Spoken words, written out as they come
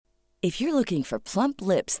If you're looking for plump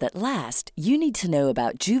lips that last, you need to know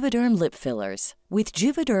about Juvederm lip fillers. With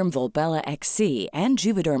Juvederm Volbella XC and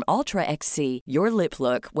Juvederm Ultra XC, your lip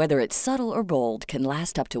look, whether it's subtle or bold, can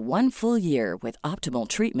last up to 1 full year with optimal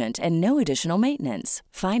treatment and no additional maintenance.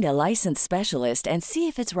 Find a licensed specialist and see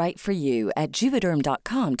if it's right for you at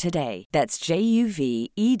Juvederm.com today. That's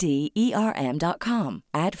JUVEDERM.com.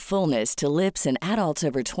 Add fullness to lips in adults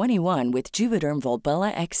over 21 with Juvederm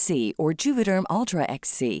Volbella XC or Juvederm Ultra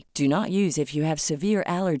XC. Do not use if you have severe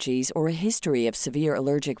allergies or a history of severe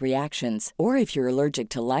allergic reactions, or if you're allergic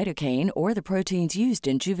to lidocaine or the proteins used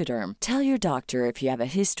in Juvederm. Tell your doctor if you have a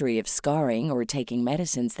history of scarring or taking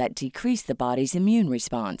medicines that decrease the body's immune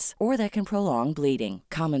response or that can prolong bleeding.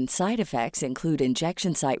 Common side effects include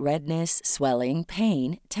injection site redness, swelling,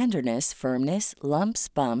 pain, tenderness, firmness, lumps,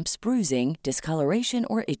 bumps, bruising, discoloration,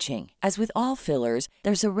 or itching. As with all fillers,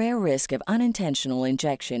 there's a rare risk of unintentional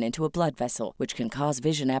injection into a blood vessel, which can cause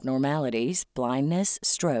vision abnormalities, blindness,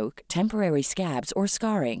 stroke, temporary scabs, or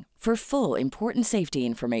scarring. For full, important safety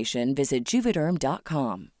information, visit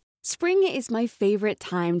Juvederm.com. Spring is my favorite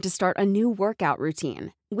time to start a new workout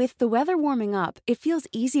routine. With the weather warming up, it feels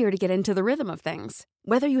easier to get into the rhythm of things.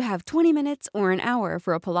 Whether you have 20 minutes or an hour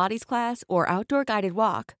for a Pilates class or outdoor guided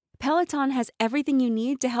walk, Peloton has everything you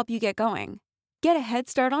need to help you get going. Get a head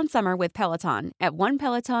start on summer with Peloton at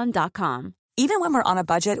onepeloton.com. Even when we're on a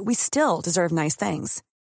budget, we still deserve nice things.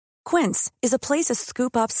 Quince is a place to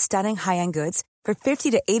scoop up stunning high-end goods for 50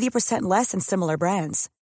 to 80% less than similar brands.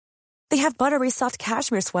 They have buttery soft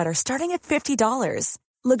cashmere sweaters starting at $50,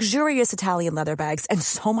 luxurious Italian leather bags, and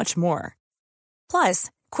so much more. Plus,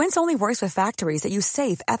 Quince only works with factories that use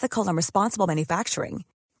safe, ethical, and responsible manufacturing.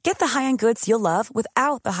 Get the high-end goods you'll love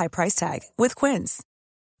without the high price tag with Quince.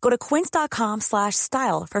 Go to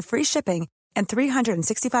quince.com/style for free shipping and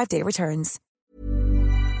 365-day returns.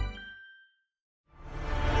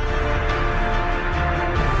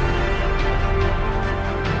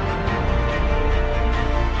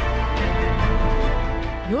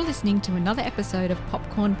 You're listening to another episode of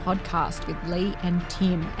Popcorn Podcast with Lee and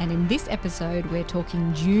Tim, and in this episode we're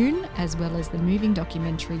talking Dune as well as the moving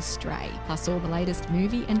documentary Stray, plus all the latest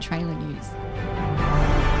movie and trailer news.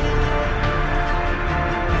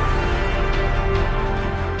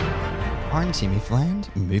 I'm Timmy Fland,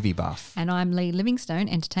 movie buff. And I'm Lee Livingstone,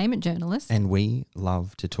 entertainment journalist. And we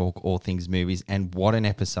love to talk all things movies, and what an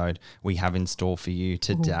episode we have in store for you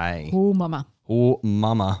today. Oh, mama. Or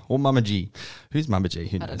Mama. Or Mama G. Who's Mama G?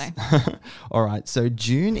 Who knows? I don't know. All right, so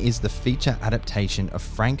Dune is the feature adaptation of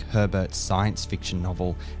Frank Herbert's science fiction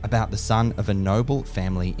novel about the son of a noble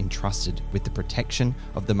family entrusted with the protection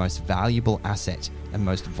of the most valuable asset and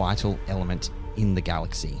most vital element in the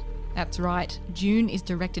galaxy. That's right. Dune is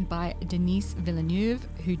directed by Denis Villeneuve,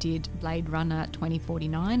 who did Blade Runner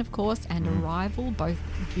 2049, of course, and Arrival, both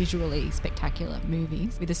visually spectacular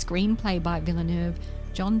movies, with a screenplay by Villeneuve,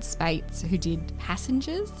 John Spates, who did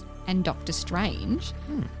Passengers and Doctor Strange,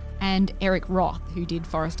 and Eric Roth, who did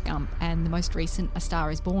Forrest Gump, and the most recent A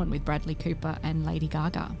Star is Born with Bradley Cooper and Lady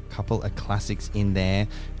Gaga. Couple of classics in there.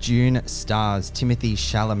 Dune stars Timothée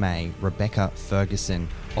Chalamet, Rebecca Ferguson,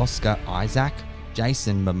 Oscar Isaac,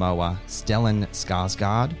 Jason Momoa, Stellan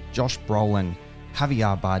Skarsgård, Josh Brolin,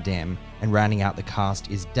 Javier Bardem, and rounding out the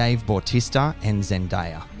cast is Dave Bautista and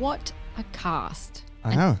Zendaya. What a cast.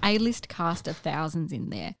 I know. An A-list cast of thousands in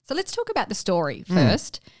there. So let's talk about the story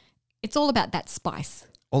first. It's all about that spice.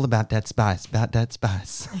 All about that spice, about that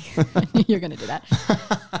spice. You're going to do that.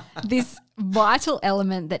 This vital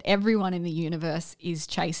element that everyone in the universe is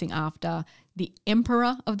chasing after. The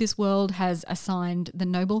emperor of this world has assigned the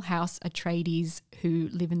noble house Atreides, who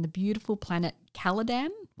live in the beautiful planet Caladan.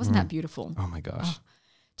 Wasn't that beautiful? Oh my gosh.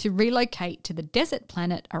 To relocate to the desert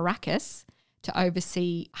planet Arrakis to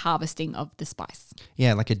oversee harvesting of the spice.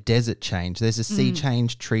 Yeah, like a desert change. There's a sea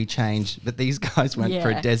change, tree change, but these guys went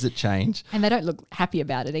for a desert change. And they don't look happy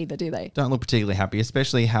about it either, do they? Don't look particularly happy,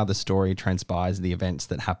 especially how the story transpires, the events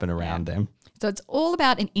that happen around them. So it's all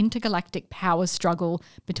about an intergalactic power struggle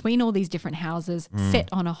between all these different houses set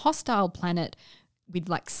on a hostile planet with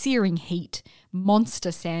like searing heat,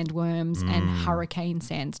 monster sandworms and hurricane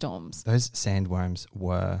sandstorms. Those sandworms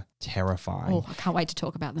were terrifying. Oh, I can't wait to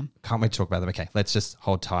talk about them. Can't wait to talk about them. Okay, let's just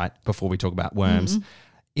hold tight before we talk about worms.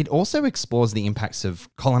 It also explores the impacts of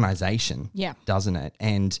colonization, doesn't it?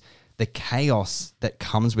 And the chaos that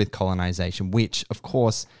comes with colonization, which, of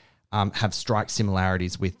course, have strike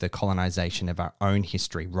similarities with the colonization of our own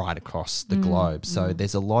history right across the globe. So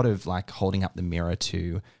there's a lot of like holding up the mirror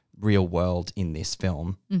to real world in this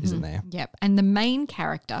film, isn't there? Yep. And the main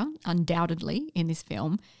character, undoubtedly, in this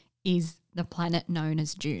film is the planet known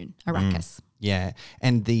as Dune, Arrakis. Yeah.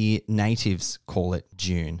 And the natives call it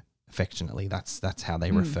Dune affectionately. That's how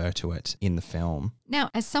they refer to it in the film. Now,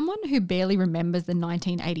 as someone who barely remembers the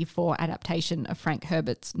 1984 adaptation of Frank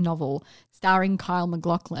Herbert's novel starring Kyle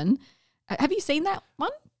MacLachlan, have you seen that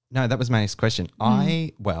one? No, that was my next question.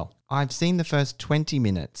 I've seen the first 20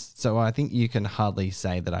 minutes, so I think you can hardly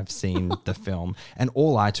say that I've seen the film. And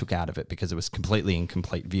all I took out of it, because it was completely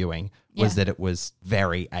incomplete viewing, was that it was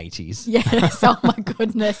very 80s. Yes, oh my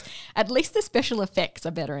goodness. At least the special effects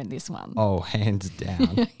are better in this one. Oh, hands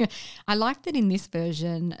down. I like that in this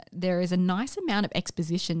version, there is a nice amount of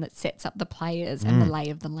exposition that sets up the players and the lay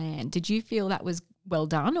of the land. Did you feel that was well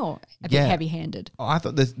done or a bit heavy-handed? I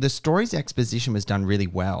thought the story's exposition was done really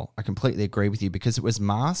well. I completely agree with you, because it was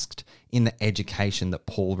masked in the education that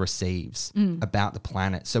Paul receives about the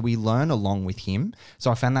planet. So we learn along with him.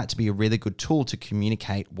 So I found that to be a really good tool to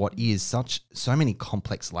communicate what is so many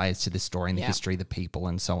complex layers to this story and the history of the people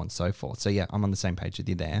and so on and so forth. So yeah, I'm on the same page with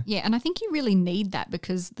you there. Yeah, and I think you really need that,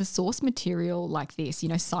 because the source material like this,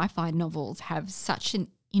 sci-fi novels have such an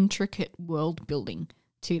intricate world building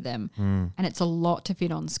to them, and it's a lot to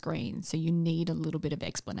fit on screen, so you need a little bit of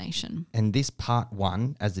explanation. And this part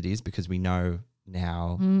 1, as it is, because we know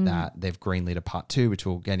now that they've greenlit a part 2, which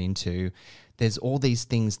we'll get into, there's all these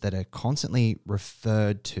things that are constantly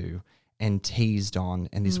referred to and teased on,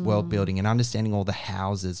 and this world building and understanding all the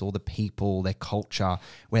houses, all the people, their culture,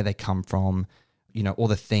 where they come from, all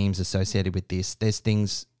the themes associated with this. There's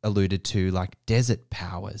things alluded to like desert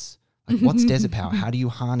powers. Like, what's desert power? How do you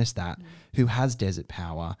harness that? Who has desert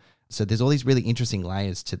power? So there's all these really interesting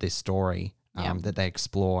layers to this story that they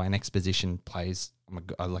explore, and exposition plays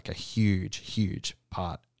like a huge, huge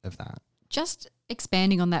part of that. Just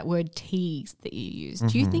expanding on that word tease that you used,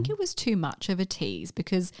 do you think it was too much of a tease?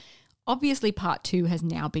 Because obviously part 2 has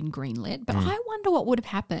now been greenlit, but I wonder what would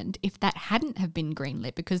have happened if that hadn't have been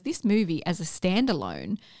greenlit, because this movie as a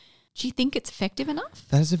standalone, do you think it's effective enough?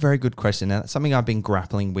 That is a very good question. Now, that's something I've been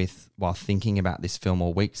grappling with while thinking about this film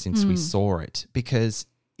all week since we saw it, because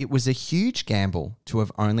it was a huge gamble to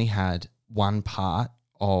have only had one part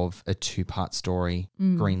of a 2-part story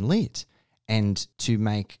greenlit, and to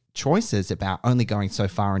make choices about only going so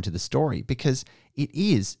far into the story, because it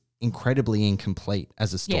is incredibly incomplete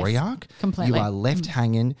as a story arc. Completely. You are left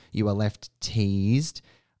hanging, you are left teased.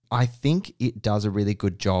 I think it does a really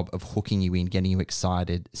good job of hooking you in, getting you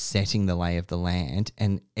excited, setting the lay of the land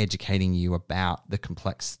and educating you about the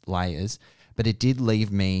complex layers. But it did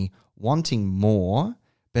leave me wanting more,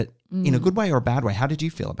 but in a good way or a bad way. How did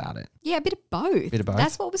you feel about it? Yeah, a bit of both. Bit of both?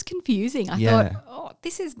 That's what was confusing. I thought,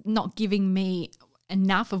 this is not giving me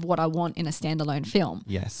enough of what I want in a standalone film.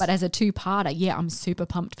 Yes. But as a 2-parter, I'm super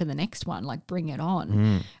pumped for the next one. Like, bring it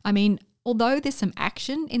on. I mean, although there's some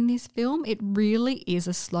action in this film, it really is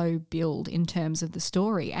a slow build in terms of the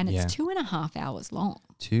story, and it's 2.5 hours long.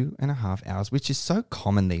 2.5 hours, which is so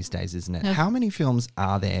common these days, isn't it? How many films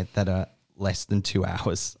are there that are less than 2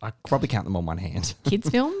 hours? I probably count them on one hand. Kids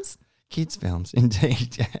films? Kids films,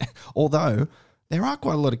 indeed. Although there are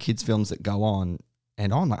quite a lot of kids films that go on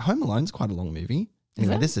and on. Like Home Alone's quite a long movie.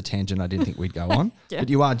 Anyway, this is a tangent I didn't think we'd go on. But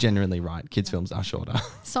you are generally right. Kids films are shorter.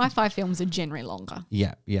 Sci-fi films are generally longer.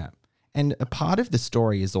 Yeah. And a part of the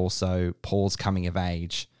story is also Paul's coming of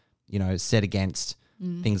age, set against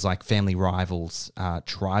things like family rivals,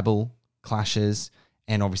 tribal clashes,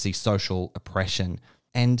 and obviously social oppression.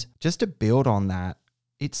 And just to build on that,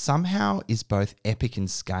 it somehow is both epic in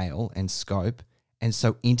scale and scope, and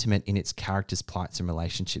so intimate in its characters' plights and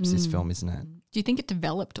relationships, this film, isn't it? Do you think it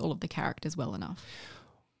developed all of the characters well enough?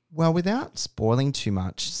 Well, without spoiling too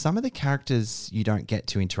much, some of the characters you don't get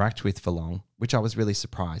to interact with for long, which I was really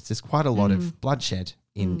surprised. There's quite a lot of bloodshed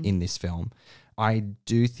in this film. I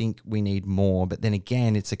do think we need more, but then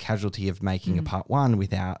again, it's a casualty of making a part 1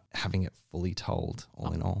 without having it fully told,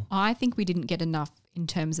 all in all. I think we didn't get enough in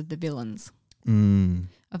terms of the villains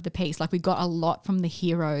of the piece. Like, we got a lot from the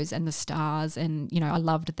heroes and the stars, and, I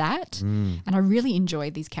loved that. And I really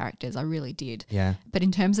enjoyed these characters. I really did. Yeah. But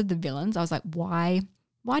in terms of the villains, I was like, why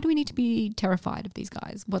do we need to be terrified of these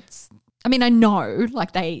guys? I know,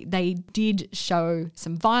 like, they did show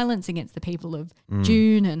some violence against the people of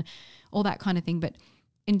Dune and all that kind of thing, but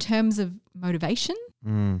in terms of motivation,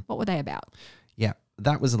 what were they about? Yeah,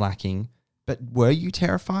 that was lacking. But were you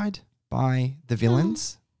terrified by the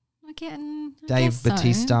villains? Again, Dave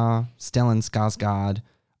Bautista, Stellan Skarsgård.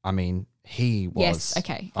 I mean, he was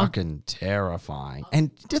fucking terrifying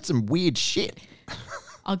and did some weird shit.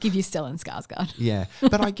 I'll give you Stellan Skarsgård. Yeah.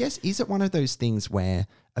 But I guess, is it one of those things where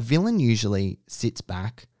a villain usually sits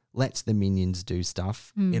back, lets the minions do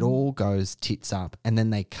stuff, it all goes tits up, and then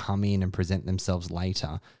they come in and present themselves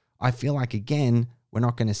later? I feel like, again, we're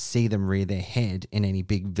not going to see them rear their head in any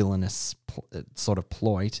big villainous sort of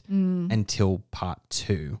ploy until part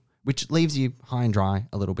 2, which leaves you high and dry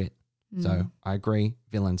a little bit. So I agree,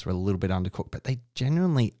 villains were a little bit undercooked, but they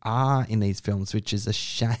genuinely are in these films, which is a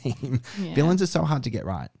shame. Yeah. Villains are so hard to get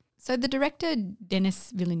right. So the director,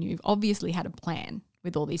 Denis Villeneuve, obviously had a plan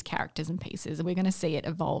with all these characters and pieces, and we're going to see it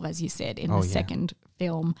evolve, as you said, in the second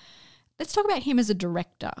film. Let's talk about him as a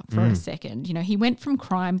director for a second. You know, he went from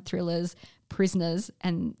crime thrillers, Prisoners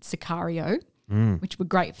and Sicario, which were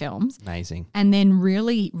great films. Amazing. And then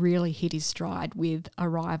really, really hit his stride with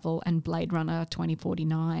Arrival and Blade Runner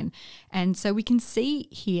 2049. And so we can see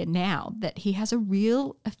here now that he has a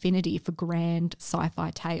real affinity for grand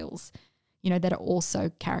sci-fi tales, you know, that are also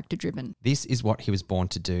character-driven. This is what he was born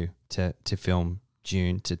to do, to film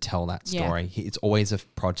Dune, to tell that story. It's always a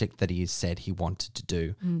project that he has said he wanted to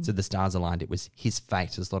do. So the stars aligned. It was his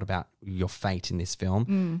fate. It was a lot about your fate in this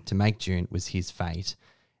film. To make Dune was his fate.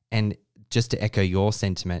 And just to echo your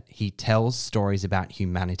sentiment, he tells stories about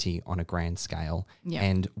humanity on a grand scale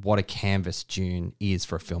and what a canvas Dune is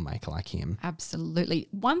for a filmmaker like him. Absolutely.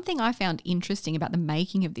 One thing I found interesting about the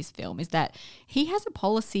making of this film is that he has a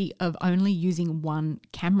policy of only using one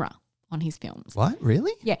camera on his films. What?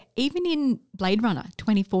 Really? Yeah. Even in Blade Runner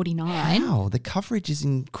 2049. Wow, the coverage is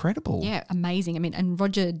incredible. Yeah, amazing. I mean, and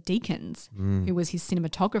Roger Deakins, who was his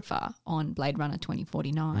cinematographer on Blade Runner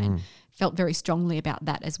 2049, felt very strongly about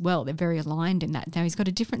that as well. They're very aligned in that. Now, he's got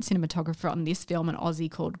a different cinematographer on this film, an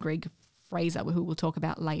Aussie called Greg Fraser, who we'll talk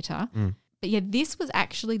about later. But yeah, this was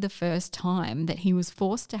actually the first time that he was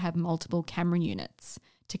forced to have multiple camera units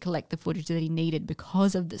to collect the footage that he needed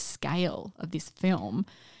because of the scale of this film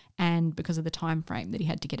and because of the time frame that he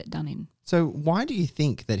had to get it done in. So why do you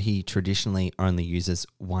think that he traditionally only uses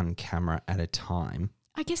one camera at a time?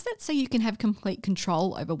 I guess that's so you can have complete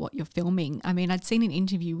control over what you're filming. I mean, I'd seen an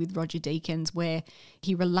interview with Roger Deakins where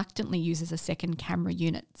he reluctantly uses a second camera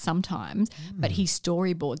unit sometimes, but he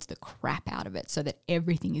storyboards the crap out of it so that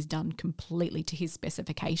everything is done completely to his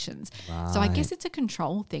specifications. Right. So I guess it's a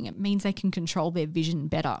control thing. It means they can control their vision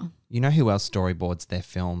better. You know who else storyboards their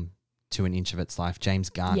film to an inch of its life? James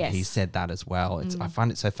Gunn. Yes. He said that as well. I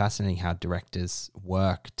find it so fascinating how directors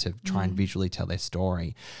work to try and visually tell their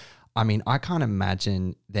story. I mean, I can't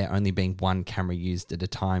imagine there only being one camera used at a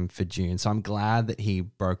time for Dune. So I'm glad that he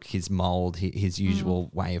broke his mold, his usual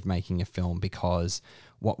way of making a film, because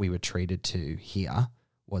what we were treated to here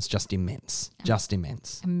was just immense. Just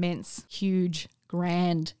immense. Immense, huge,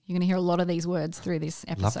 grand. You're going to hear a lot of these words through this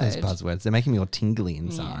episode. Love those buzzwords. They're making me all tingly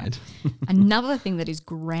inside. Yeah. Another thing that is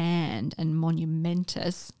grand and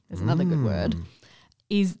monumentous, there's another good word,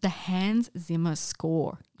 is the Hans Zimmer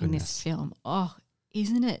score in this film. Oh,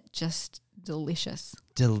 isn't it just delicious?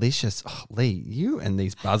 Delicious. Oh, Lee, you and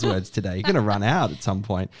these buzzwords today, you're going to run out at some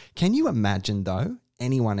point. Can you imagine, though,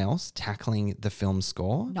 anyone else tackling the film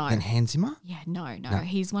score than Hans Zimmer? Yeah, no.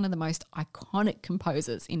 He's one of the most iconic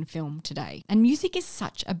composers in film today. And music is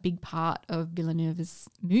such a big part of Villeneuve's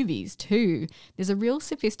movies too. There's a real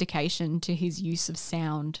sophistication to his use of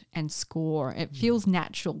sound and score. It feels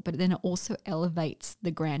natural, but then it also elevates the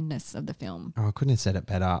grandness of the film. Oh, I couldn't have said it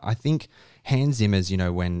better. I think Hans Zimmer's,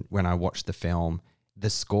 when I watched the film, the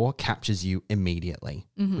score captures you immediately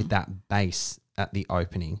with that bass at the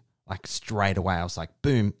opening. Like straight away, I was like,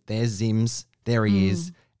 boom, there's Zims, there he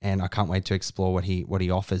is. And I can't wait to explore what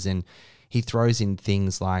he offers. And he throws in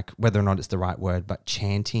things like, whether or not it's the right word, but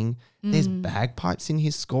chanting. There's bagpipes in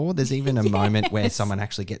his score. There's even a moment where someone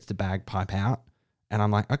actually gets the bagpipe out. And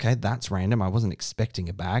I'm like, okay, that's random. I wasn't expecting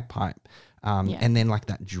a bagpipe. And then like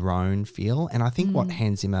that drone feel. And I think what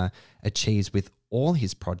Hans Zimmer achieves with all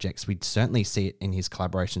his projects, we'd certainly see it in his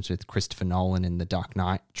collaborations with Christopher Nolan in the Dark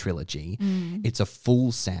Knight trilogy. It's a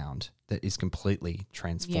full sound that is completely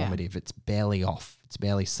transformative. It's barely off. It's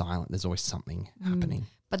barely silent. There's always something happening.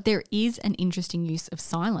 But there is an interesting use of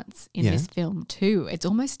silence in this film too. It's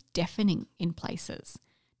almost deafening in places.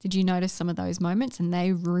 Did you notice some of those moments? And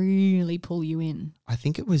they really pull you in. I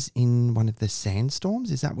think it was in one of the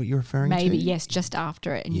sandstorms. Is that what you're referring to? Maybe, yes, just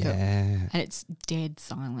after it. And and it's dead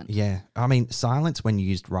silent. Yeah. I mean, silence when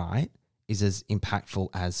used right is as impactful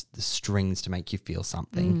as the strings to make you feel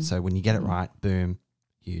something. So when you get it right, boom,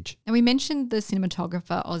 huge. And we mentioned the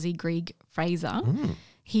cinematographer, Aussie Greg Fraser.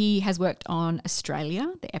 He has worked on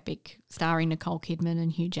Australia, the epic starring Nicole Kidman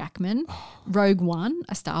and Hugh Jackman, Rogue One,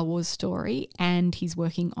 a Star Wars story, and he's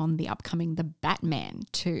working on the upcoming The Batman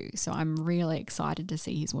too. So I'm really excited to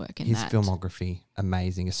see his work in that. His filmography,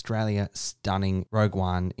 amazing. Australia, stunning. Rogue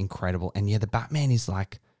One, incredible. And yeah, The Batman is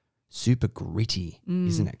like super gritty,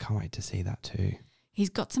 isn't it? Can't wait to see that too. He's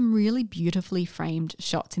got some really beautifully framed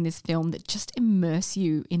shots in this film that just immerse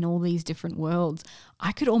you in all these different worlds.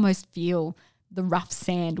 I could almost feel the rough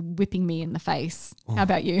sand whipping me in the face. How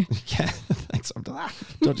about you? Yeah, thanks. I'm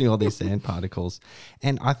dodging all these sand particles.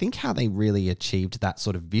 And I think how they really achieved that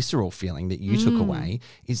sort of visceral feeling that you took away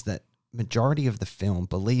is that majority of the film,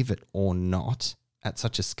 believe it or not, at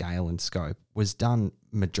such a scale and scope, was done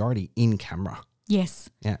majority in camera. Yes.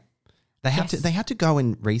 Yeah. They had to go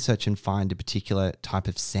and research and find a particular type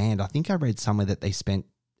of sand. I think I read somewhere that they spent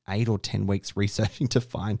 8 or 10 weeks researching to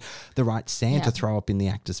find the right sand to throw up in the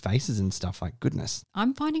actors' faces and stuff. Like, goodness.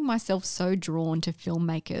 I'm finding myself so drawn to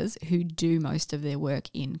filmmakers who do most of their work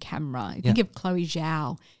in camera. Think of Chloe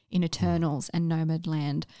Zhao in Eternals and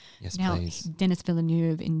Nomadland. Yes, now, please. Denis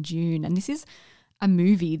Villeneuve in Dune. And this is a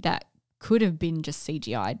movie that could have been just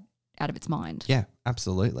CGI'd out of its mind. Yeah,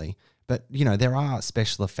 absolutely. But, you know, there are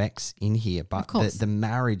special effects in here, but the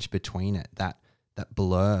marriage between it, that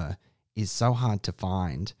blur is so hard to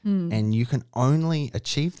find. And you can only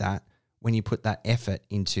achieve that when you put that effort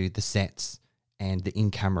into the sets and the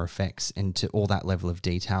in-camera effects and to all that level of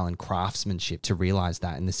detail and craftsmanship to realize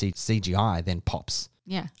that. And the CGI then pops.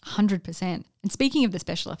 Yeah, 100%. And speaking of the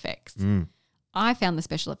special effects, I found the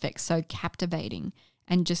special effects so captivating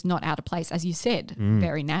and just not out of place, as you said,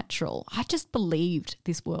 very natural. I just believed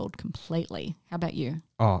this world completely. How about you?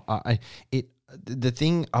 Oh, the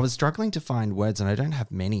thing, I was struggling to find words, and I don't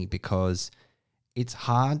have many because it's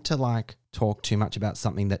hard to like talk too much about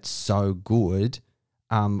something that's so good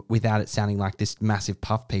without it sounding like this massive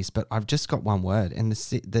puff piece. But I've just got one word, and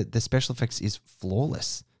the special effects is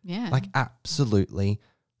flawless. Yeah. Like absolutely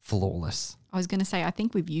flawless. I was going to say, I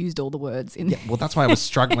think we've used all the words in Well, that's why I was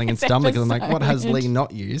struggling and stumbling because I'm like, what has Lee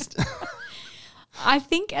not used? I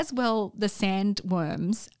think as well, the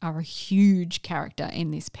sandworms are a huge character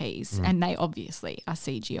in this piece and they obviously are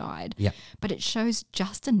CGI'd. Yeah. But it shows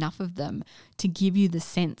just enough of them to give you the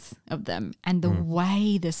sense of them and the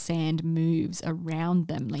way the sand moves around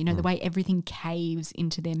them. You know, the way everything caves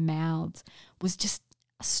into their mouths was just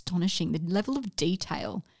astonishing. The level of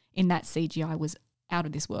detail in that CGI was out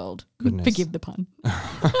of this world. Goodness. Forgive the pun.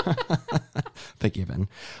 Forgiven.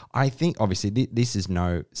 I think obviously this is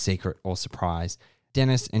no secret or surprise.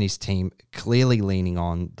 Dennis and his team clearly leaning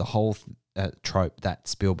on the whole trope that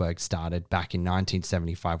Spielberg started back in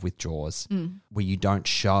 1975 with Jaws, where you don't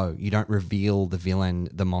reveal the villain,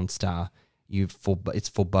 the monster. It's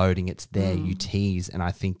foreboding. It's there. You tease, and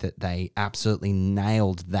I think that they absolutely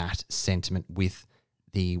nailed that sentiment with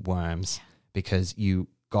the worms because you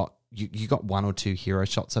got one or two hero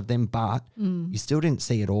shots of them, but you still didn't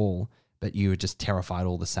see it all, but you were just terrified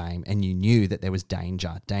all the same. And you knew that there was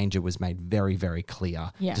danger. Danger was made very, very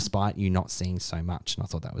clear, despite you not seeing so much. And I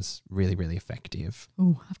thought that was really, really effective.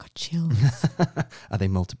 Oh, I've got chills. Are they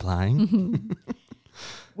multiplying?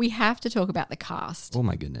 We have to talk about the cast. Oh,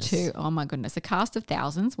 my goodness. Oh, my goodness. A cast of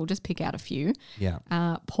thousands. We'll just pick out a few. Yeah.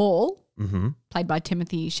 Paul, played by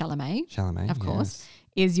Timothée Chalamet, of course,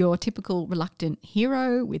 is your typical reluctant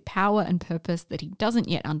hero with power and purpose that he doesn't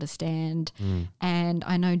yet understand. And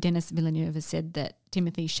I know Denis Villeneuve has said that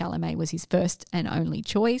Timothée Chalamet was his first and only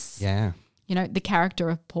choice. Yeah. You know, the character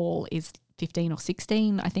of Paul is 15 or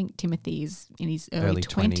 16. I think Timothy is in his early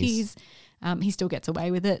 20s. He still gets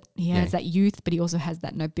away with it. He has that youth, but he also has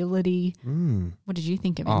that nobility. What did you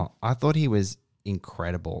think of him? Oh, I thought he was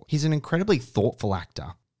incredible. He's an incredibly thoughtful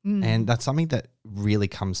actor. And that's something that really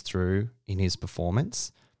comes through in his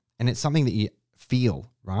performance. And it's something that you feel,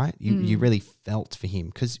 right? You really felt for him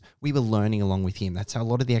because we were learning along with him. That's how a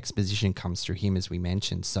lot of the exposition comes through him, as we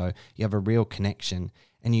mentioned. So you have a real connection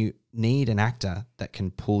and you need an actor that can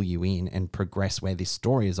pull you in and progress where this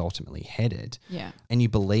story is ultimately headed. Yeah. And you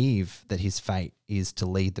believe that his fate is to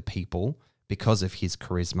lead the people because of his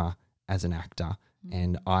charisma as an actor.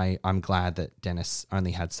 And I'm glad that Dennis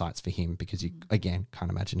only had sights for him because you, again,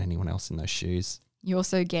 can't imagine anyone else in those shoes. You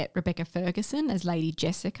also get Rebecca Ferguson as Lady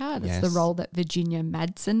Jessica. That's Yes. the role that Virginia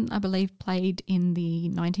Madsen, I believe, played in the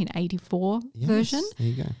 1984 version. There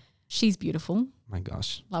you go. She's beautiful. My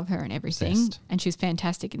gosh. Love her and everything. Obsessed. And she's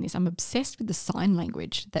fantastic in this. I'm obsessed with the sign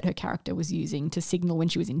language that her character was using to signal when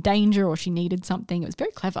she was in danger or she needed something. It was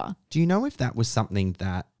very clever. Do you know if that was something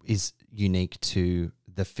that is unique to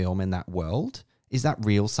the film in that world? Is that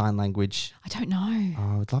real sign language? I don't know.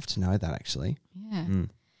 Oh, I would love to know that actually. Yeah.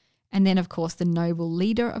 And then, of course, the noble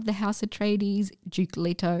leader of the House Atreides, Duke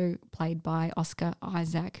Leto, played by Oscar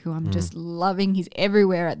Isaac, who I'm just loving. He's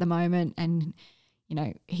everywhere at the moment. And, you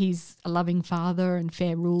know, he's a loving father and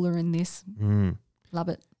fair ruler in this. Love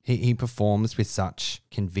it. He performs with such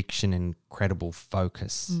conviction and credible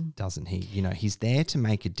focus, doesn't he? You know, he's there to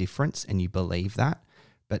make a difference and you believe that.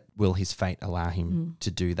 but will his fate allow him to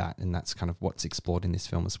do that? And that's kind of what's explored in this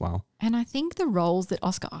film as well. And I think the roles that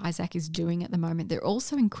Oscar Isaac is doing at the moment, they're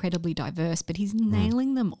also incredibly diverse, but he's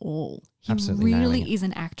nailing them all. He Absolutely really is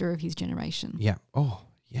an actor of his generation. Yeah. Oh,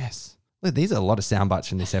 yes. Look, these are a lot of sound bites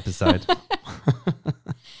from this episode.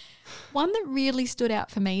 One that really stood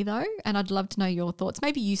out for me, though, and I'd love to know your thoughts.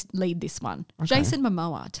 Maybe you lead this one. Okay. Jason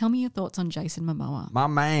Momoa. Tell me your thoughts on Jason Momoa. My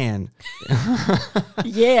man.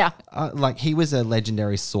 Yeah. He was a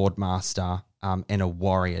legendary sword master and a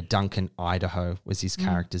warrior. Duncan Idaho was his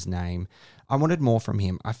character's name. I wanted more from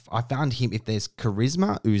him. I found him, if there's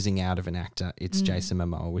charisma oozing out of an actor, it's Jason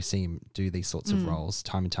Momoa. We see him do these sorts of roles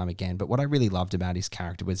time and time again. But what I really loved about his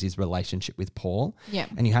character was his relationship with Paul. Yeah.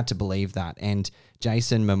 And you had to believe that. And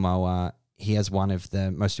Jason Momoa, he has one of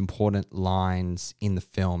the most important lines in the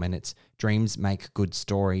film, and it's, dreams make good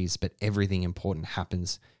stories, but everything important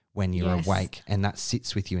happens when you're awake, and that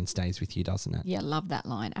sits with you and stays with you, doesn't it? Yeah, love that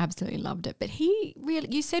line. Absolutely loved it. But he really,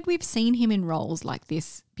 you said we've seen him in roles like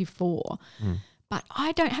this before, but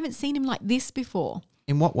I haven't seen him like this before.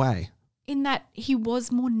 In what way? In that he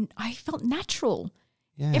was more, I felt natural.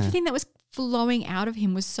 Yeah. Everything that was flowing out of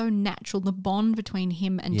him was so natural. The bond between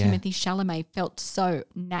him and Timothée Chalamet felt so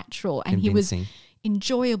natural, and Convincing. He was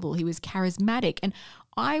enjoyable. He was charismatic, and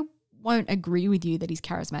I won't agree with you that he's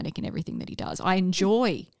charismatic in everything that he does. I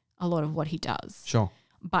enjoy a lot of what he does. Sure.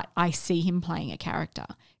 But I see him playing a character.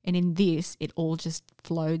 And in this, it all just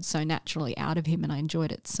flowed so naturally out of him, and I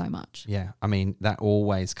enjoyed it so much. Yeah. I mean, that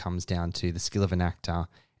always comes down to the skill of an actor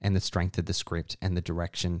and the strength of the script and the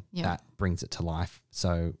direction that brings it to life.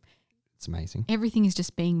 So it's amazing. Everything is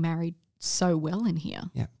just being married so well in here.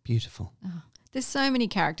 Yeah, beautiful. Oh, there's so many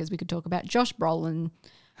characters we could talk about. Josh Brolin,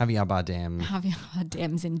 Javier Bardem,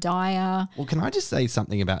 Zendaya. Well, can I just say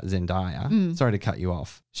something about Zendaya? Sorry to cut you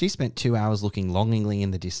off. She spent 2 hours looking longingly in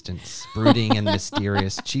the distance, brooding and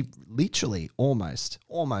mysterious. She literally almost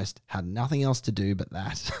had nothing else to do but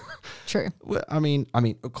that. True. Well, I mean,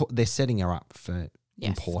 of course, they're setting her up for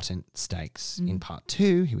important stakes in part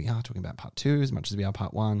 2. Here we are talking about part 2 as much as we are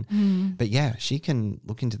part 1. But yeah, she can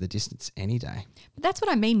look into the distance any day. But that's what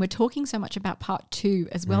I mean. We're talking so much about part 2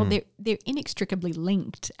 as well. They're inextricably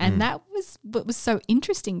linked. And that was what was so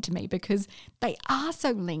interesting to me, because they are so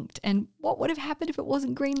linked. And what would have happened if it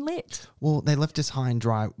wasn't green lit? Well, they left us high and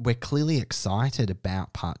dry. We're clearly excited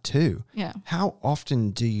about part 2. Yeah. How often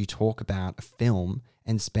do you talk about a film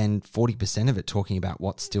and spend 40% of it talking about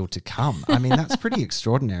what's still to come? I mean, that's pretty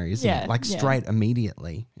extraordinary, isn't it? Like straight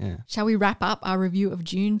immediately. Yeah. Shall we wrap up our review of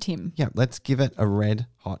Dune, Tim? Yeah, let's give it a red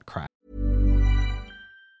hot crack.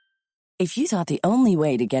 If you thought the only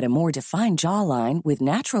way to get a more defined jawline with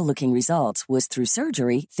natural-looking results was through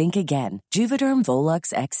surgery, think again. Juvederm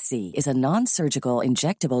Volux XC is a non-surgical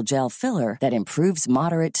injectable gel filler that improves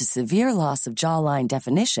moderate to severe loss of jawline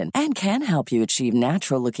definition and can help you achieve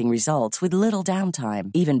natural-looking results with little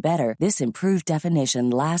downtime. Even better, this improved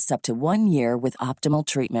definition lasts up to 1 year with optimal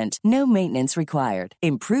treatment. No maintenance required.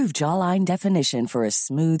 Improve jawline definition for a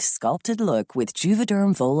smooth, sculpted look with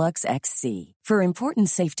Juvederm Volux XC. For important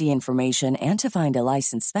safety information and to find a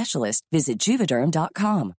licensed specialist, visit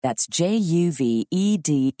Juvederm.com. That's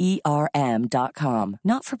JUVEDERM.com.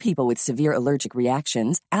 Not for people with severe allergic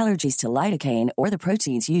reactions, allergies to lidocaine, or the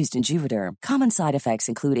proteins used in Juvederm. Common side effects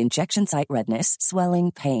include injection site redness,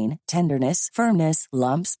 swelling, pain, tenderness, firmness,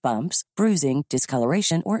 lumps, bumps, bruising,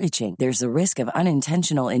 discoloration, or itching. There's a risk of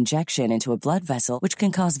unintentional injection into a blood vessel, which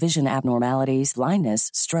can cause vision abnormalities,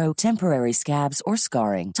 blindness, stroke, temporary scabs, or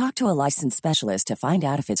scarring. Talk to a licensed specialist to find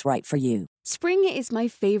out if it's right for you. Spring is my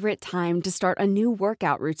favorite time to start a new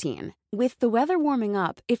workout routine. With the weather warming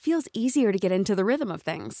up, it feels easier to get into the rhythm of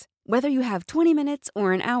things. Whether you have 20 minutes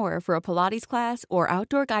or an hour for a Pilates class or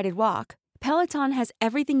outdoor guided walk, Peloton has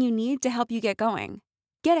everything you need to help you get going.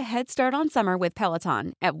 Get a head start on summer with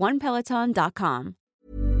Peloton at onepeloton.com.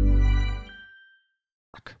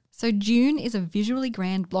 So Dune is a visually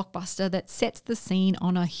grand blockbuster that sets the scene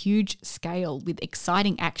on a huge scale with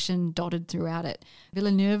exciting action dotted throughout it.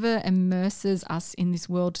 Villeneuve immerses us in this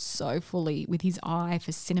world so fully with his eye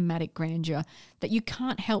for cinematic grandeur that you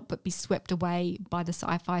can't help but be swept away by the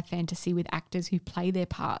sci-fi fantasy with actors who play their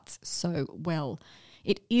parts so well.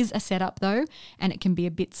 It is a setup though, and it can be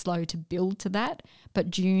a bit slow to build to that, but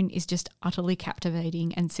Dune is just utterly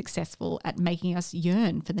captivating and successful at making us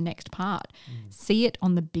yearn for the next part. See it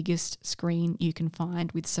on the biggest screen you can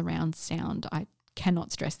find with surround sound. I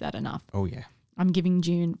cannot stress that enough. Oh yeah. I'm giving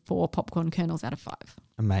Dune 4 popcorn kernels out of 5.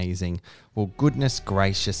 Amazing. Well, goodness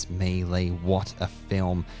gracious me, Lee, what a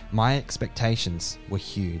film. My expectations were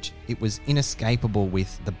huge. It was inescapable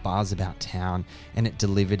with the buzz about town, and it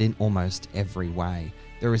delivered in almost every way.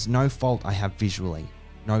 There is no fault I have visually.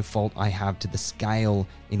 No fault I have to the scale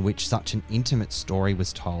in which such an intimate story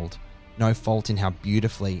was told. No fault in how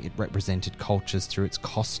beautifully it represented cultures through its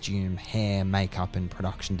costume, hair, makeup, and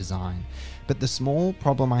production design. But the small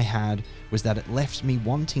problem I had was that it left me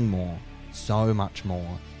wanting more, so much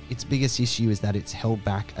more. Its biggest issue is that it's held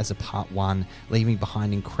back as a part 1, leaving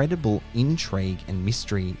behind incredible intrigue and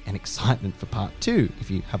mystery and excitement for part 2,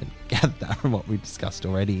 if you haven't gathered that from what we've discussed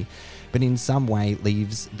already. But in some way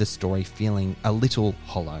leaves the story feeling a little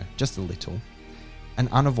hollow, just a little. An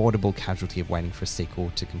unavoidable casualty of waiting for a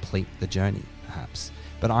sequel to complete the journey, perhaps.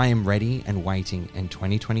 But I am ready and waiting, and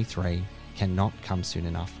 2023 cannot come soon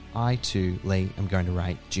enough. I too, Lee, am going to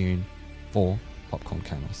rate Dune 4 popcorn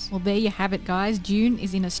kernels. Well, there you have it, guys. Dune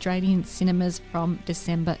is in Australian cinemas from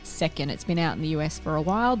December 2nd. It's been out in the US for a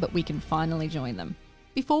while, but we can finally join them.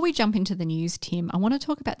 Before we jump into the news, Tim, I want to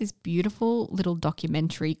talk about this beautiful little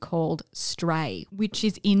documentary called Stray, which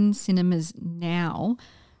is in cinemas now.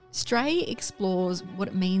 Stray explores what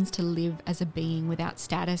it means to live as a being without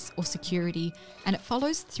status or security, and it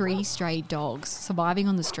follows 3 stray dogs surviving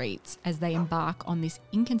on the streets as they embark on this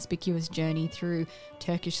inconspicuous journey through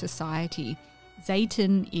Turkish society.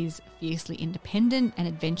 Zeytin is fiercely independent and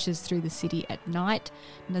adventures through the city at night.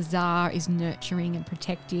 Nazar is nurturing and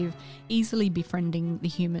protective, easily befriending the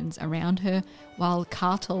humans around her, while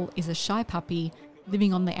Kartal is a shy puppy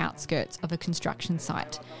living on the outskirts of a construction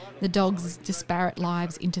site. The dogs' disparate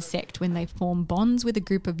lives intersect when they form bonds with a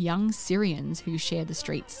group of young Syrians who share the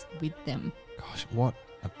streets with them. Gosh, what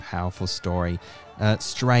a powerful story.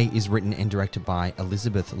 Stray is written and directed by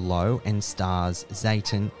Elizabeth Lowe and stars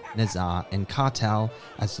Zeytin, Nazar and Kartal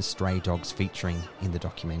as the stray dogs featuring in the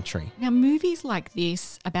documentary. Now, movies like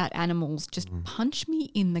this about animals just punch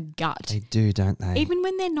me in the gut. They do, don't they? Even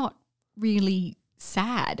when they're not really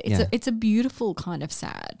sad. It's a beautiful kind of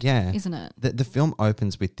sad, isn't it? The film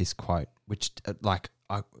opens with this quote, which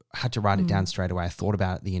I had to write it down straight away. I thought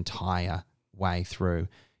about it the entire way through.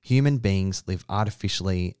 Human beings live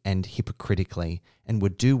artificially and hypocritically and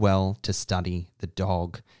would do well to study the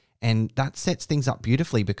dog. And that sets things up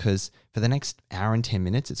beautifully because for the next hour and 10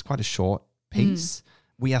 minutes, it's quite a short piece.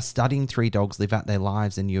 We are studying 3 dogs live out their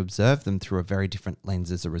lives, and you observe them through a very different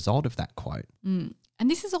lens as a result of that quote. And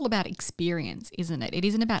this is all about experience, isn't it? It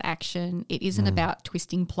isn't about action. It isn't about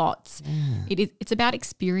twisting plots. It's about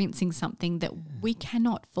experiencing something that we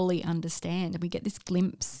cannot fully understand. And we get this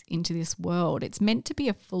glimpse into this world. It's meant to be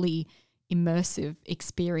a fully immersive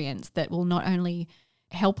experience that will not only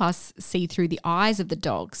help us see through the eyes of the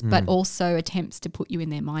dogs, but also attempts to put you in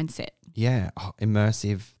their mindset. Yeah,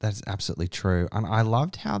 immersive. That's absolutely true. And I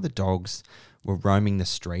loved how the dogs were roaming the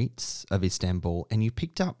streets of Istanbul and you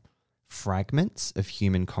picked up fragments of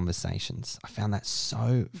human conversations. I found that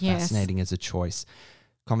so fascinating as a choice.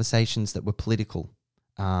 Conversations that were political,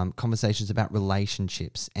 conversations about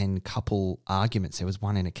relationships and couple arguments. There was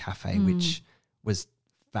one in a cafe which was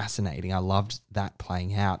fascinating. I loved that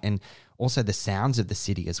playing out. And also the sounds of the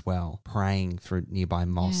city as well, praying through nearby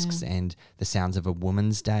mosques and the sounds of a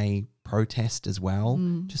Women's Day protest as well,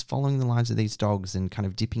 just following the lives of these dogs and kind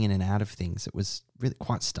of dipping in and out of things. It was really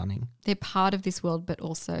quite stunning. They're part of this world, but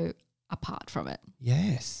also apart from it.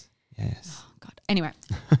 Yes. Oh, God. Anyway,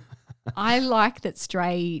 I like that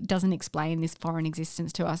Stray doesn't explain this foreign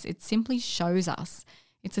existence to us. It simply shows us.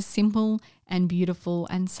 It's a simple and beautiful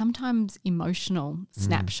and sometimes emotional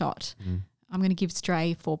snapshot. I'm going to give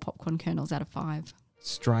Stray 4 popcorn kernels out of 5.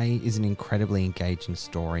 Stray is an incredibly engaging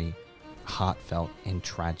story, heartfelt and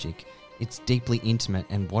tragic. It's deeply intimate,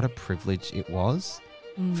 and what a privilege it was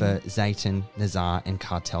for Zeytin, Nazar and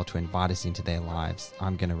Kartal to invite us into their lives.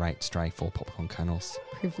 I'm going to rate Stray 4 popcorn kernels.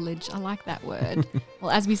 Privilege. I like that word.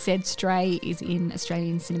 Well, as we said, Stray is in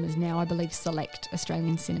Australian cinemas now. I believe select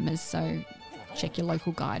Australian cinemas, so check your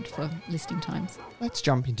local guide for listing times. Let's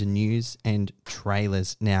jump into news and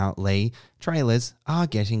trailers now, Lee. Trailers are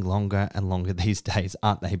getting longer and longer these days,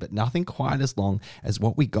 aren't they? But nothing quite as long as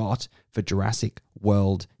what we got for Jurassic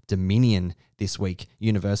World Dominion this week.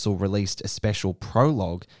 Universal released a special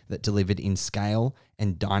prologue that delivered in scale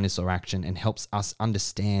and dinosaur action and helps us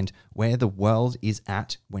understand where the world is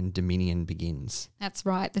at when Dominion begins. That's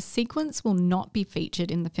right. The sequence will not be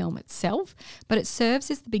featured in the film itself, but it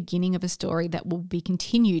serves as the beginning of a story that will be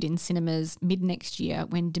continued in cinemas mid-next year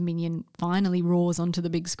when Dominion finally roars onto the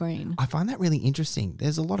big screen. I find that really interesting.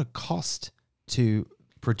 There's a lot of cost to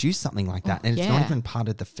produce something like that, and it's not even part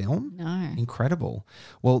of the film. No. Incredible.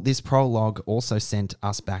 Well, this prologue also sent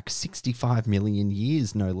us back 65 million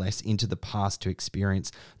years, no less, into the past to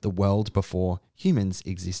experience the world before humans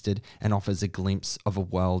existed, and offers a glimpse of a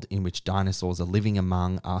world in which dinosaurs are living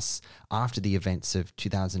among us after the events of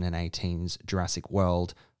 2018's Jurassic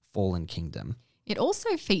World Fallen Kingdom. It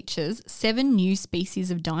also features 7 new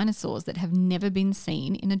species of dinosaurs that have never been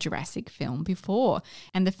seen in a Jurassic film before.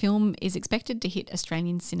 And the film is expected to hit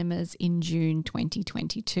Australian cinemas in June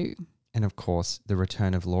 2022. And of course, the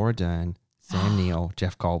return of Laura Dern, Sam Neill,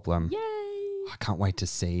 Jeff Goldblum. Yay! I can't wait to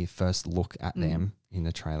see first look at them in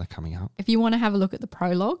the trailer coming up. If you want to have a look at the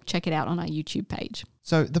prologue, check it out on our YouTube page.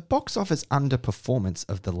 So the box office underperformance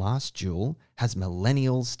of The Last Duel has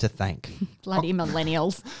millennials to thank. Bloody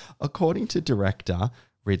millennials. According to director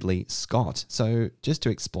Ridley Scott. So just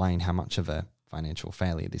to explain how much of a financial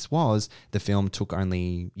failure this was, the film took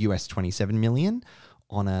only US $27 million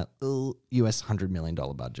on a US $100 million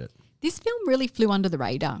budget. This film really flew under the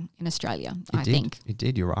radar in Australia, I think. It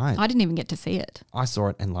did, you're right. I didn't even get to see it. I saw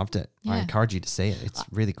it and loved it. Yeah. I encourage you to see it. It's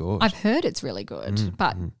really good. I've heard it's really good.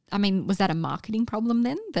 But, I mean, was that a marketing problem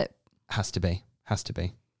then? That Has to be.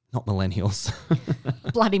 Not millennials.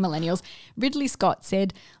 bloody millennials. Ridley Scott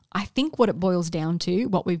said, I think what it boils down to,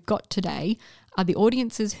 what we've got today, are the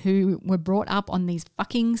audiences who were brought up on these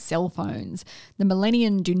fucking cell phones. The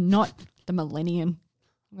millennium.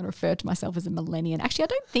 I'm going to refer to myself as a millennial. Actually, I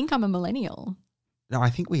don't think I'm a millennial. No, I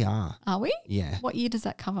think we are. Are we? Yeah. What year does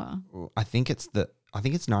that cover? I think it's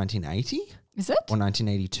 1980. Is it? Or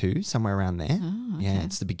 1982, somewhere around there. Oh, okay. Yeah,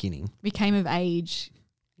 it's the beginning. We came of age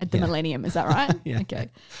at the millennium, is that right? Yeah. Okay.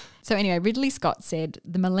 So anyway, Ridley Scott said,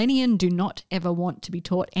 the millennium do not ever want to be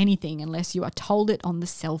taught anything unless you are told it on the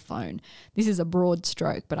cell phone. This is a broad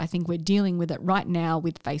stroke, but I think we're dealing with it right now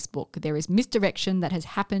with Facebook. There is misdirection that has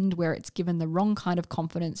happened where it's given the wrong kind of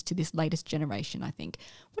confidence to this latest generation, I think.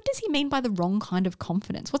 What does he mean by the wrong kind of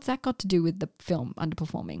confidence? What's that got to do with the film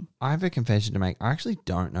underperforming? I have a confession to make. I actually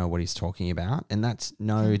don't know what he's talking about, and that's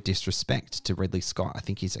no disrespect to Ridley Scott. I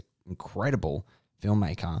think he's an incredible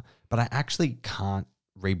filmmaker, but I actually can't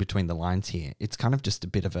read between the lines here. It's kind of just a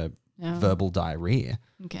bit of a verbal diarrhea.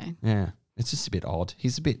 Okay. Yeah. It's just a bit odd.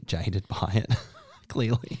 He's a bit jaded by it,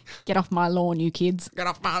 clearly. Get off my lawn, you kids. Get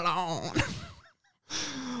off my lawn.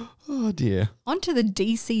 Oh, dear. On to the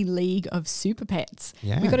DC League of Super Pets.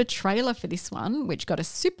 Yeah. We got a trailer for this one, which got us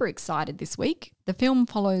super excited this week. The film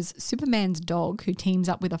follows Superman's dog, who teams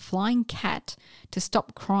up with a flying cat to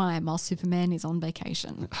stop crime while Superman is on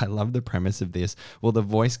vacation. I love the premise of this. Well, the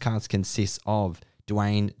voice cast consists of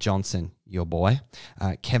Dwayne Johnson, your boy,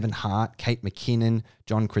 Kevin Hart, Kate McKinnon,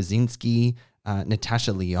 John Krasinski,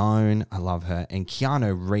 Natasha Lyonne, I love her, and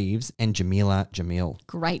Keanu Reeves and Jamila Jamil.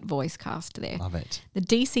 Great voice cast there. Love it. The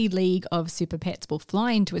DC League of Super Pets will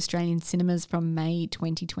fly into Australian cinemas from May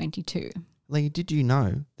 2022. Lee, did you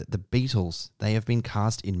know that the Beatles, they have been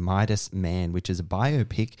cast in Midas Man, which is a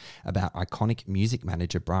biopic about iconic music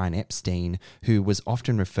manager Brian Epstein, who was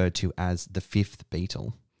often referred to as the fifth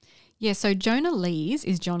Beatle? Yeah, so Jonah Lees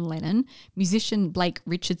is John Lennon, musician Blake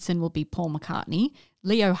Richardson will be Paul McCartney,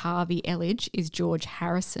 Leo Harvey Elledge is George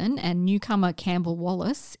Harrison, and newcomer Campbell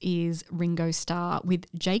Wallace is Ringo Starr, with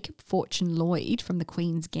Jacob Fortune Lloyd from the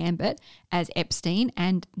Queen's Gambit as Epstein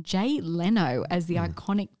and Jay Leno as the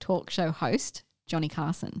iconic talk show host, Johnny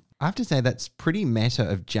Carson. I have to say that's pretty meta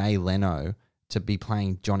of Jay Leno to be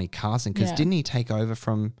playing Johnny Carson, because didn't he take over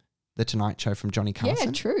from The Tonight Show from Johnny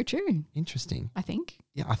Carson? Yeah, true. Interesting. I think.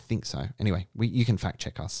 Yeah, I think so. Anyway, you can fact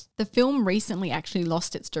check us. The film recently actually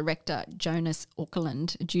lost its director, Jonas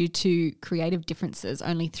Auckland, due to creative differences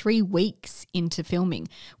only 3 weeks into filming,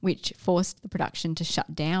 which forced the production to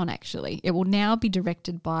shut down, actually. It will now be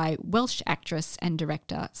directed by Welsh actress and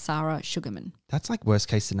director Sarah Sugarman. That's like worst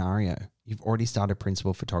case scenario. You've already started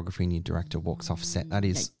principal photography and your director walks off set. That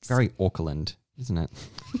is very Auckland, isn't it?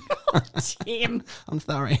 Jim. I'm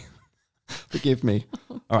sorry. Forgive me.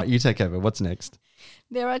 All right, you take over. What's next?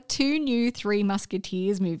 There are 2 new Three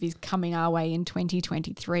Musketeers movies coming our way in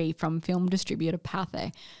 2023 from film distributor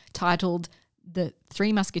Pathé, titled The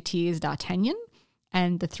Three Musketeers D'Artagnan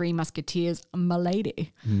and The Three Musketeers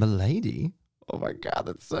Milady. Milady? Oh my God,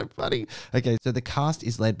 that's so funny. Okay, so the cast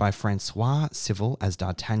is led by Francois Civil as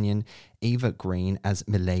D'Artagnan, Eva Green as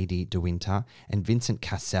Milady de Winter, and Vincent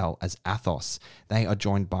Cassel as Athos. They are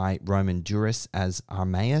joined by Roman Duris as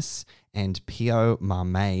Armaeus and Pio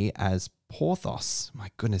Marmay as Porthos. My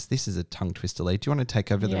goodness, this is a tongue twister, Lee. Do you want to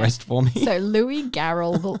take over the rest for me? So Louis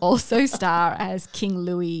Garrel will also star as King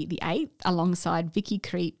Louis VIII, alongside Vicky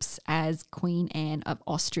Krieps as Queen Anne of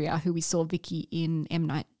Austria, who we saw Vicky in M.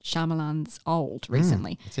 Night Shyamalan's Old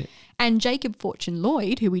recently. That's it. And Jacob Fortune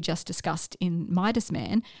Lloyd, who we just discussed in Midas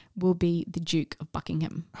Man, will be the Duke of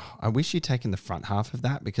Buckingham. I wish you'd taken the front half of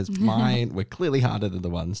that, because mine were clearly harder than the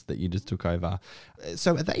ones that you just took over.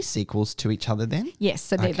 So are they sequels to each other then? Yes,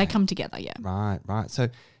 so they come together, yeah. Right. So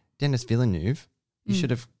Denis Villeneuve, You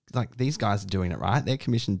should have, like, these guys are doing it right. They're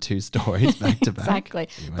commissioned 2 stories back to back. Exactly.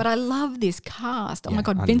 Anyway. But I love this cast. Oh my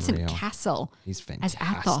God, unreal. Vincent Cassel. He's as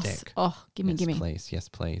fantastic. Athos. Oh, give me. Yes,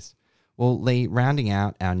 please. Well, Lee, rounding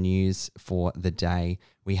out our news for the day,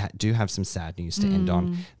 we do have some sad news to end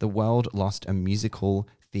on. The world lost a musical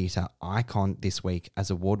theatre icon this week as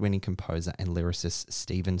award-winning composer and lyricist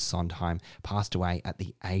Stephen Sondheim passed away at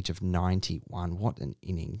the age of 91. What an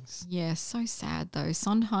innings. Yeah, so sad though.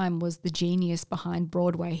 Sondheim was the genius behind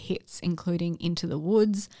Broadway hits, including Into the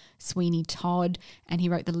Woods, Sweeney Todd, and he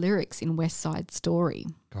wrote the lyrics in West Side Story.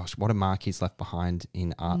 Gosh, what a mark he's left behind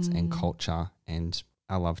in arts and culture, and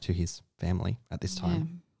our love to his family at this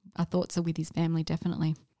time. Yeah, our thoughts are with his family,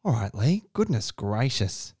 definitely. All right, Lee. Goodness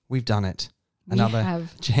gracious. We've done it. Another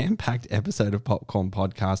jam-packed episode of Popcorn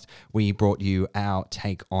Podcast. We brought you our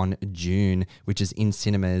take on Dune, which is in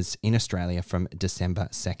cinemas in Australia from December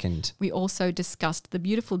 2nd. We also discussed the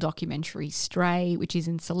beautiful documentary Stray, which is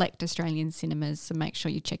in select Australian cinemas, so make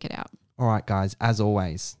sure you check it out. All right, guys, as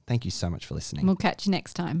always, thank you so much for listening. We'll catch you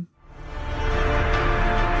next time.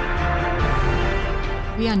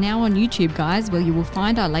 We are now on YouTube, guys, where you will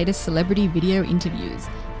find our latest celebrity video interviews.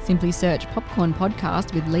 Simply search Popcorn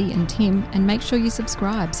Podcast with Lee and Tim and make sure you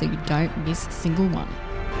subscribe so you don't miss a single one.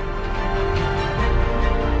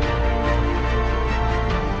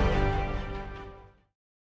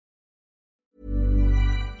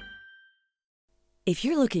 If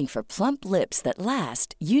you're looking for plump lips that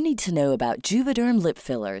last, you need to know about Juvederm lip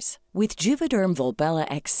fillers. With Juvederm Volbella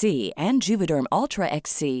XC and Juvederm Ultra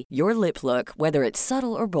XC, your lip look, whether it's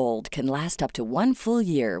subtle or bold, can last up to 1 full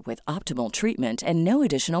year with optimal treatment and no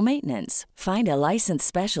additional maintenance. Find a licensed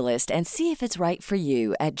specialist and see if it's right for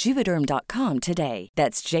you at Juvederm.com today.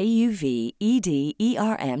 That's JUVEDERM.com.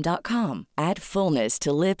 Add fullness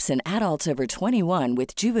to lips in adults over 21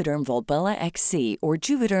 with Juvederm Volbella XC or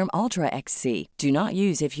Juvederm Ultra XC. Do not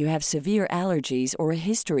use if you have severe allergies or a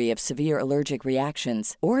history of severe allergic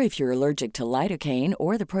reactions, or if you're allergic to lidocaine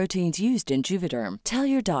or the proteins used in Juvederm. Tell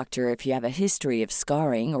your doctor if you have a history of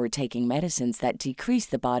scarring or taking medicines that decrease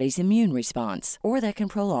the body's immune response or that can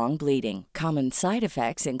prolong bleeding. Common side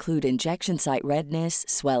effects include injection site redness,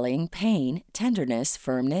 swelling, pain, tenderness,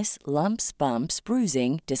 firmness, lumps, bumps,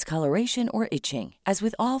 bruising, discoloration, or itching. As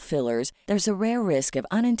with all fillers, there's a rare risk of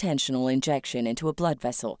unintentional injection into a blood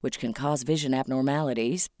vessel, which can cause vision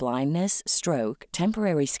abnormalities, blindness, stroke,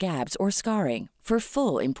 temporary scabs, or scarring. For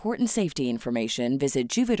full, important safety information, visit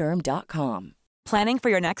Juvederm.com. Planning for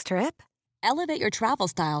your next trip? Elevate your travel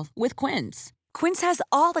style with Quince. Quince has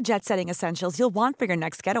all the jet-setting essentials you'll want for your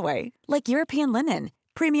next getaway, like European linen,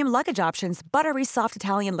 premium luggage options, buttery soft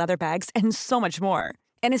Italian leather bags, and so much more.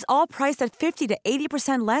 And is all priced at 50 to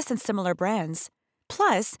 80% less than similar brands.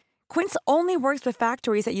 Plus, Quince only works with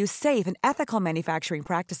factories that use safe and ethical manufacturing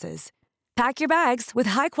practices. Pack your bags with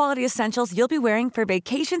high-quality essentials you'll be wearing for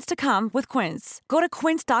vacations to come with Quince. Go to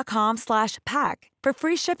quince.com/pack for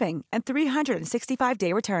free shipping and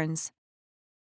 365-day returns.